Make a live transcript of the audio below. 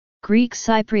Greek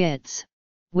Cypriots,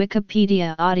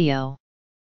 Wikipedia audio.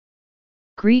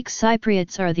 Greek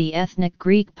Cypriots are the ethnic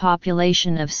Greek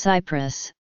population of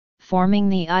Cyprus, forming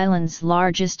the island's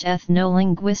largest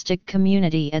ethno-linguistic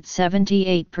community at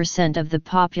 78% of the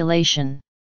population.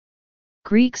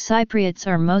 Greek Cypriots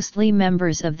are mostly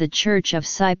members of the Church of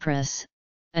Cyprus,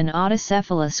 an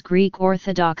autocephalous Greek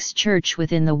Orthodox church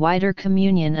within the wider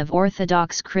communion of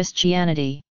Orthodox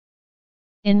Christianity.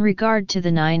 In regard to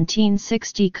the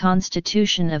 1960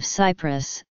 Constitution of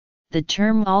Cyprus, the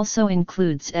term also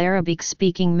includes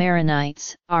Arabic-speaking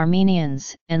Maronites,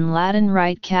 Armenians, and Latin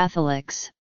Rite Catholics,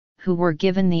 who were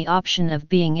given the option of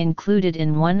being included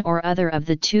in one or other of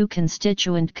the two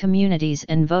constituent communities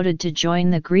and voted to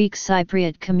join the Greek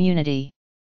Cypriot community.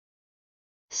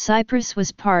 Cyprus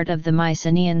was part of the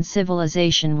Mycenaean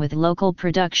civilization with local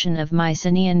production of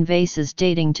Mycenaean vases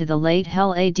dating to the late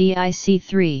Heladic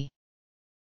III.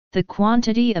 The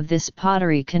quantity of this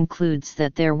pottery concludes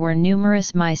that there were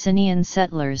numerous Mycenaean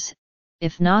settlers,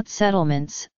 if not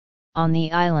settlements, on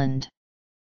the island.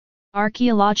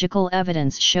 Archaeological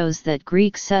evidence shows that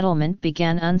Greek settlement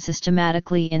began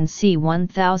unsystematically in c.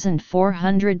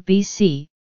 1400 BC,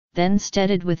 then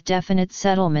steadied with definite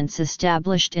settlements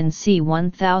established in c.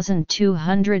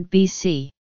 1200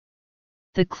 BC.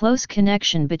 The close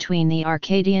connection between the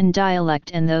Arcadian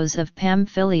dialect and those of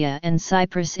Pamphylia and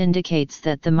Cyprus indicates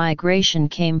that the migration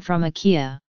came from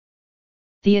Achaea.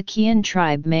 The Achaean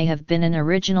tribe may have been an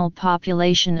original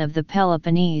population of the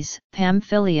Peloponnese,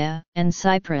 Pamphylia, and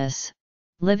Cyprus,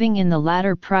 living in the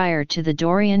latter prior to the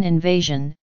Dorian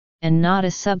invasion, and not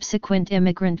a subsequent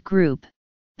immigrant group.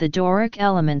 The Doric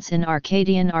elements in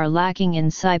Arcadian are lacking in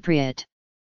Cypriot.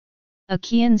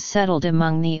 Achaeans settled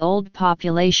among the old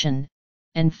population,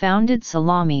 and founded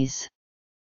Salamis.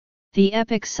 The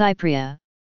epic Cypria,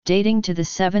 dating to the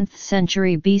 7th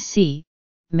century BC,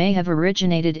 may have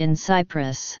originated in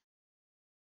Cyprus.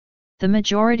 The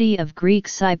majority of Greek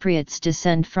Cypriots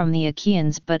descend from the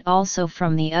Achaeans but also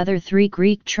from the other three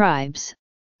Greek tribes,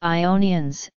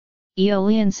 Ionians,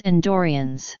 Aeolians and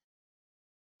Dorians.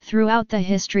 Throughout the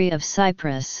history of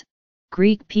Cyprus,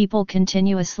 Greek people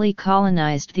continuously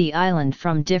colonized the island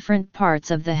from different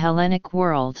parts of the Hellenic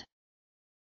world.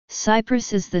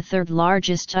 Cyprus is the third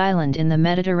largest island in the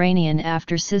Mediterranean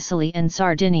after Sicily and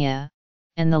Sardinia,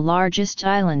 and the largest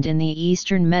island in the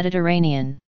eastern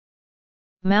Mediterranean.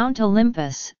 Mount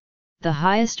Olympus, the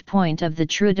highest point of the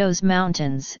Troodos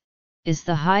Mountains, is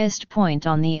the highest point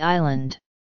on the island.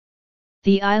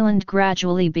 The island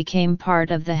gradually became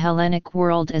part of the Hellenic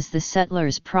world as the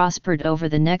settlers prospered over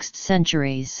the next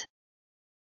centuries.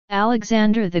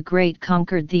 Alexander the Great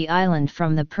conquered the island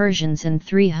from the Persians in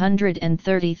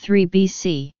 333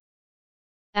 BC.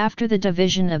 After the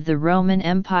division of the Roman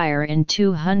Empire in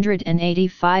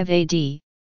 285 AD,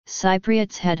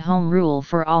 Cypriots had home rule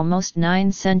for almost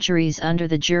 9 centuries under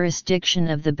the jurisdiction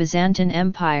of the Byzantine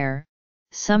Empire,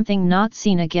 something not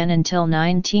seen again until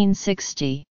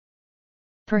 1960.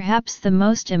 Perhaps the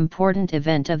most important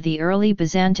event of the early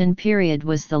Byzantine period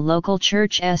was the local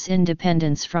church's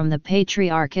independence from the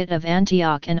Patriarchate of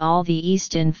Antioch and all the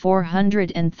East in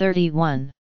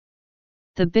 431.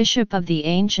 The bishop of the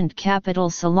ancient capital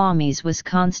Salamis was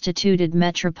constituted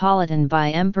metropolitan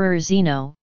by Emperor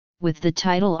Zeno, with the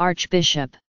title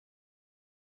archbishop.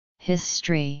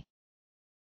 History.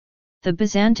 The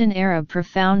Byzantine era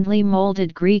profoundly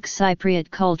molded Greek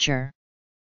Cypriot culture.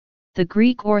 The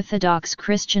Greek Orthodox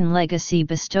Christian legacy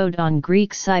bestowed on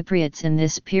Greek Cypriots in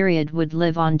this period would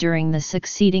live on during the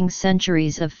succeeding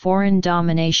centuries of foreign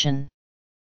domination.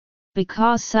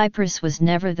 Because Cyprus was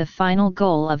never the final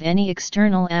goal of any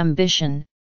external ambition,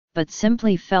 but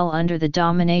simply fell under the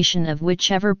domination of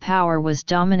whichever power was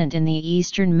dominant in the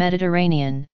eastern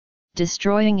Mediterranean,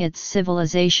 destroying its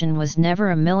civilization was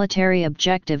never a military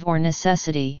objective or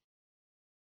necessity.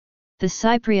 The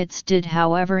Cypriots did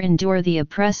however endure the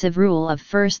oppressive rule of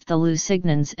first the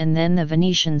Lusignans and then the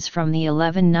Venetians from the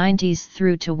 1190s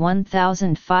through to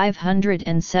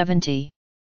 1570.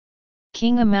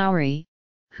 King Amaury,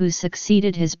 who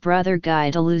succeeded his brother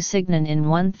Guy de Lusignan in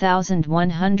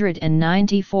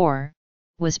 1194,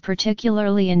 was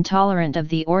particularly intolerant of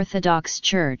the Orthodox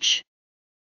Church.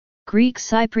 Greek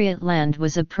Cypriot land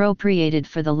was appropriated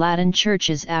for the Latin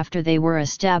churches after they were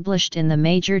established in the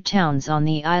major towns on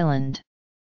the island.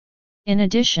 In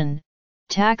addition,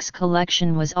 tax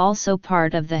collection was also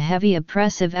part of the heavy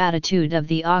oppressive attitude of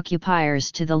the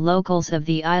occupiers to the locals of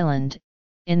the island,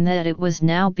 in that it was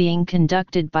now being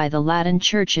conducted by the Latin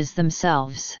churches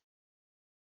themselves.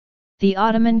 The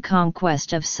Ottoman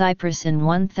conquest of Cyprus in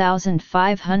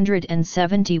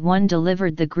 1571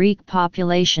 delivered the Greek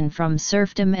population from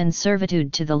serfdom and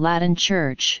servitude to the Latin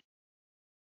Church.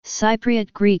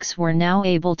 Cypriot Greeks were now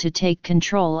able to take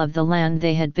control of the land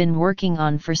they had been working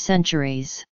on for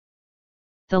centuries.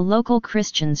 The local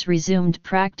Christians resumed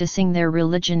practicing their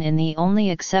religion in the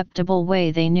only acceptable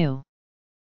way they knew.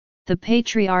 The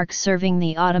Patriarch serving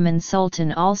the Ottoman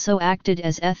Sultan also acted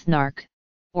as ethnarch,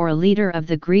 or leader of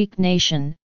the Greek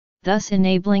nation, thus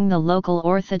enabling the local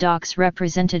Orthodox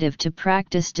representative to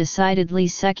practice decidedly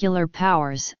secular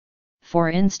powers, for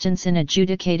instance in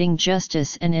adjudicating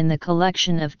justice and in the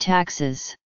collection of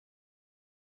taxes.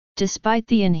 Despite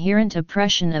the inherent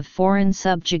oppression of foreign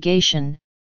subjugation,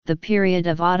 the period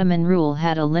of Ottoman rule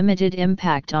had a limited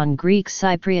impact on Greek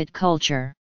Cypriot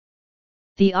culture.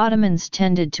 The Ottomans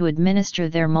tended to administer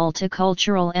their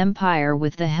multicultural empire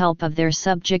with the help of their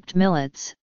subject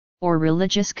millets, or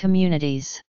religious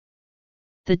communities.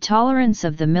 The tolerance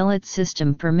of the millet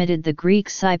system permitted the Greek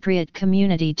Cypriot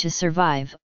community to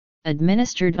survive,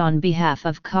 administered on behalf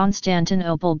of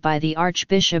Constantinople by the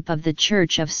Archbishop of the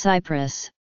Church of Cyprus,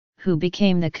 who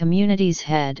became the community's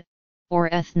head, or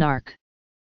ethnarch.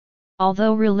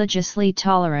 Although religiously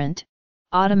tolerant,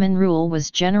 Ottoman rule was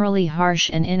generally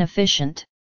harsh and inefficient.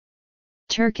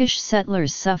 Turkish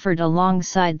settlers suffered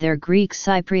alongside their Greek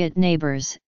Cypriot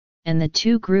neighbors, and the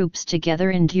two groups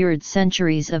together endured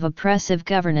centuries of oppressive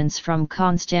governance from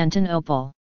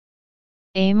Constantinople.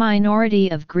 A minority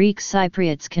of Greek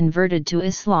Cypriots converted to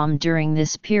Islam during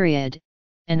this period,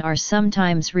 and are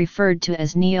sometimes referred to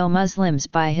as Neo-Muslims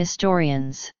by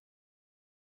historians.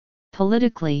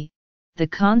 Politically, the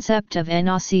concept of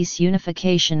Enosis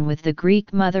unification with the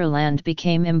Greek motherland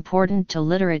became important to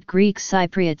literate Greek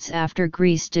Cypriots after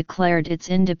Greece declared its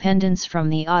independence from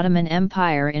the Ottoman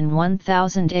Empire in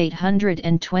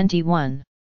 1821.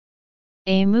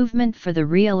 A movement for the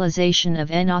realization of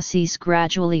Enosis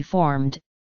gradually formed,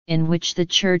 in which the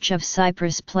Church of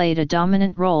Cyprus played a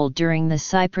dominant role during the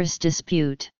Cyprus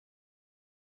dispute.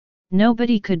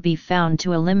 Nobody could be found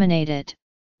to eliminate it,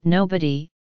 nobody,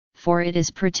 for it is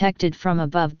protected from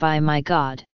above by my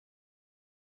God.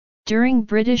 During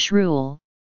British rule,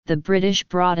 the British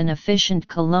brought an efficient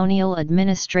colonial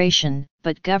administration,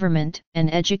 but government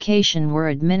and education were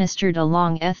administered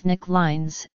along ethnic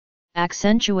lines,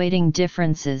 accentuating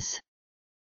differences.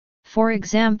 For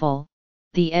example,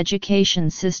 the education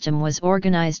system was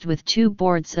organized with two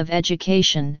boards of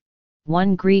education,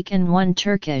 one Greek and one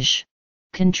Turkish,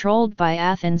 controlled by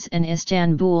Athens and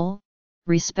Istanbul,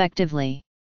 respectively.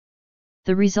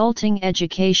 The resulting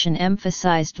education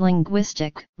emphasized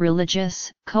linguistic,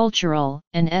 religious, cultural,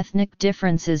 and ethnic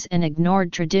differences and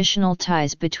ignored traditional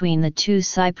ties between the two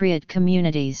Cypriot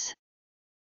communities.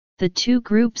 The two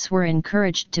groups were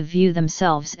encouraged to view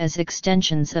themselves as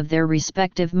extensions of their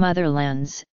respective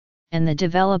motherlands, and the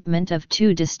development of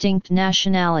two distinct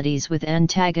nationalities with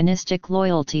antagonistic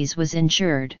loyalties was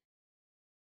ensured.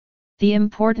 The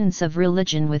importance of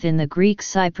religion within the Greek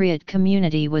Cypriot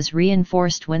community was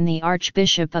reinforced when the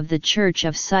Archbishop of the Church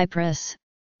of Cyprus,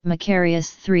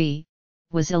 Macarius III,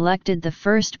 was elected the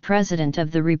first president of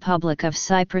the Republic of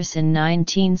Cyprus in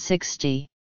 1960.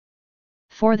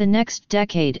 For the next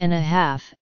decade and a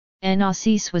half,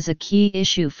 Enosis was a key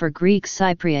issue for Greek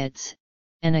Cypriots,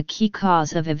 and a key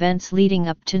cause of events leading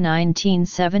up to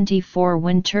 1974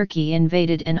 when Turkey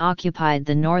invaded and occupied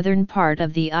the northern part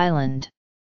of the island.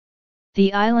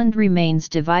 The island remains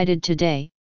divided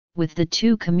today, with the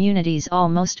two communities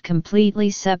almost completely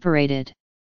separated.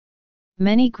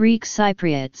 Many Greek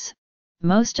Cypriots,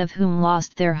 most of whom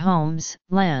lost their homes,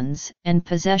 lands, and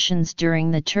possessions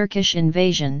during the Turkish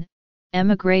invasion,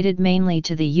 emigrated mainly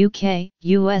to the UK,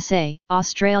 USA,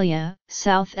 Australia,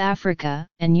 South Africa,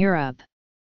 and Europe.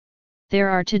 There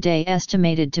are today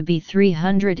estimated to be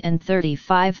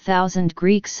 335,000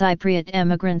 Greek Cypriot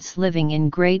emigrants living in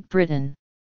Great Britain.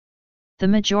 The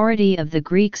majority of the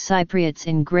Greek Cypriots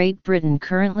in Great Britain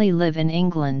currently live in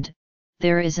England.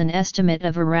 There is an estimate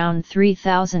of around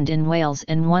 3,000 in Wales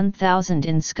and 1,000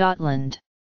 in Scotland.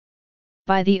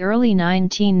 By the early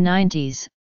 1990s,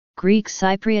 Greek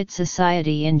Cypriot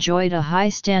society enjoyed a high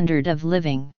standard of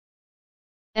living.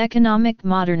 Economic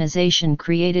modernization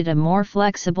created a more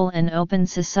flexible and open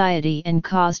society and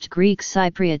caused Greek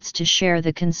Cypriots to share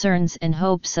the concerns and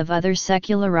hopes of other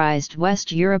secularized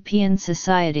West European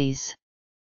societies.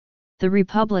 The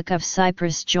Republic of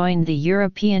Cyprus joined the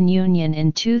European Union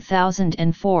in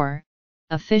 2004,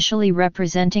 officially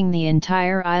representing the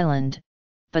entire island,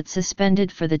 but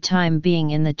suspended for the time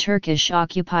being in the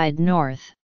Turkish-occupied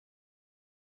north.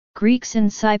 Greeks in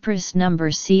Cyprus number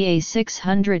ca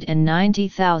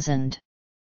 690,000.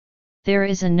 There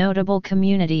is a notable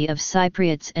community of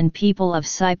Cypriots and people of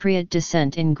Cypriot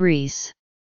descent in Greece.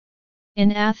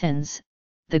 In Athens,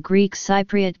 the Greek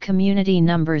Cypriot community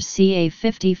numbers ca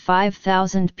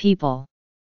 55,000 people.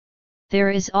 There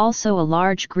is also a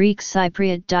large Greek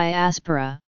Cypriot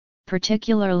diaspora,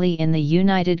 particularly in the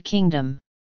United Kingdom.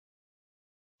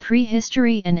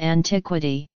 Prehistory and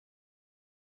Antiquity.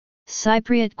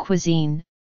 Cypriot cuisine,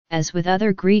 as with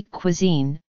other Greek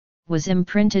cuisine, was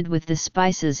imprinted with the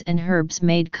spices and herbs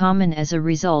made common as a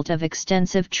result of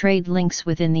extensive trade links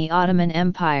within the Ottoman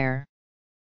Empire.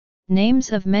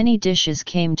 Names of many dishes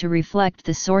came to reflect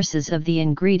the sources of the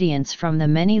ingredients from the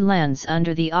many lands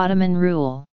under the Ottoman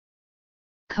rule.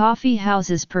 Coffee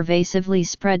houses pervasively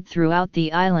spread throughout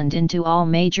the island into all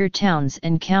major towns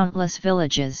and countless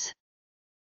villages.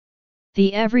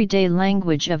 The everyday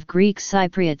language of Greek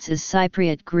Cypriots is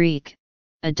Cypriot Greek,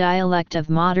 a dialect of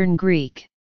modern Greek.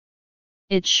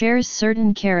 It shares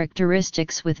certain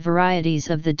characteristics with varieties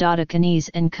of the Dodecanese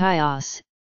and Chios,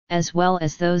 as well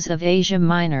as those of Asia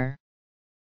Minor.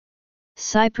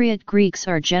 Cypriot Greeks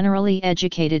are generally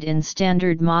educated in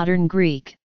Standard Modern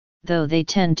Greek, though they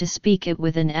tend to speak it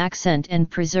with an accent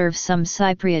and preserve some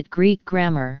Cypriot Greek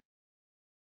grammar.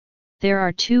 There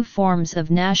are two forms of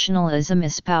nationalism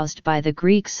espoused by the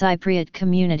Greek Cypriot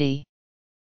community.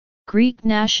 Greek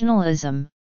nationalism,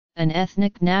 an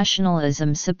ethnic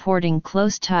nationalism supporting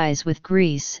close ties with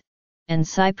Greece, and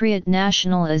Cypriot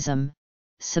nationalism,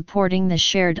 supporting the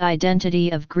shared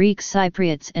identity of Greek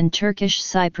Cypriots and Turkish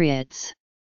Cypriots.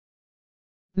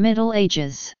 Middle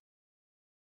Ages.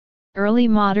 Early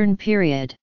Modern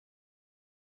Period.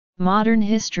 Modern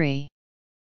History.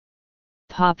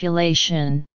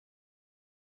 Population.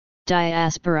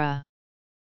 Diaspora.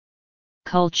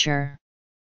 Culture.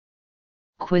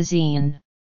 Cuisine.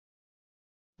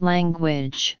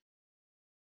 Language.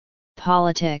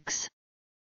 Politics.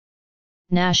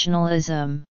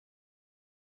 Nationalism.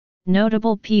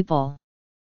 Notable people.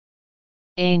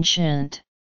 Ancient.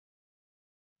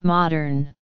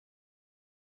 Modern.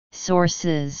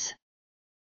 Sources.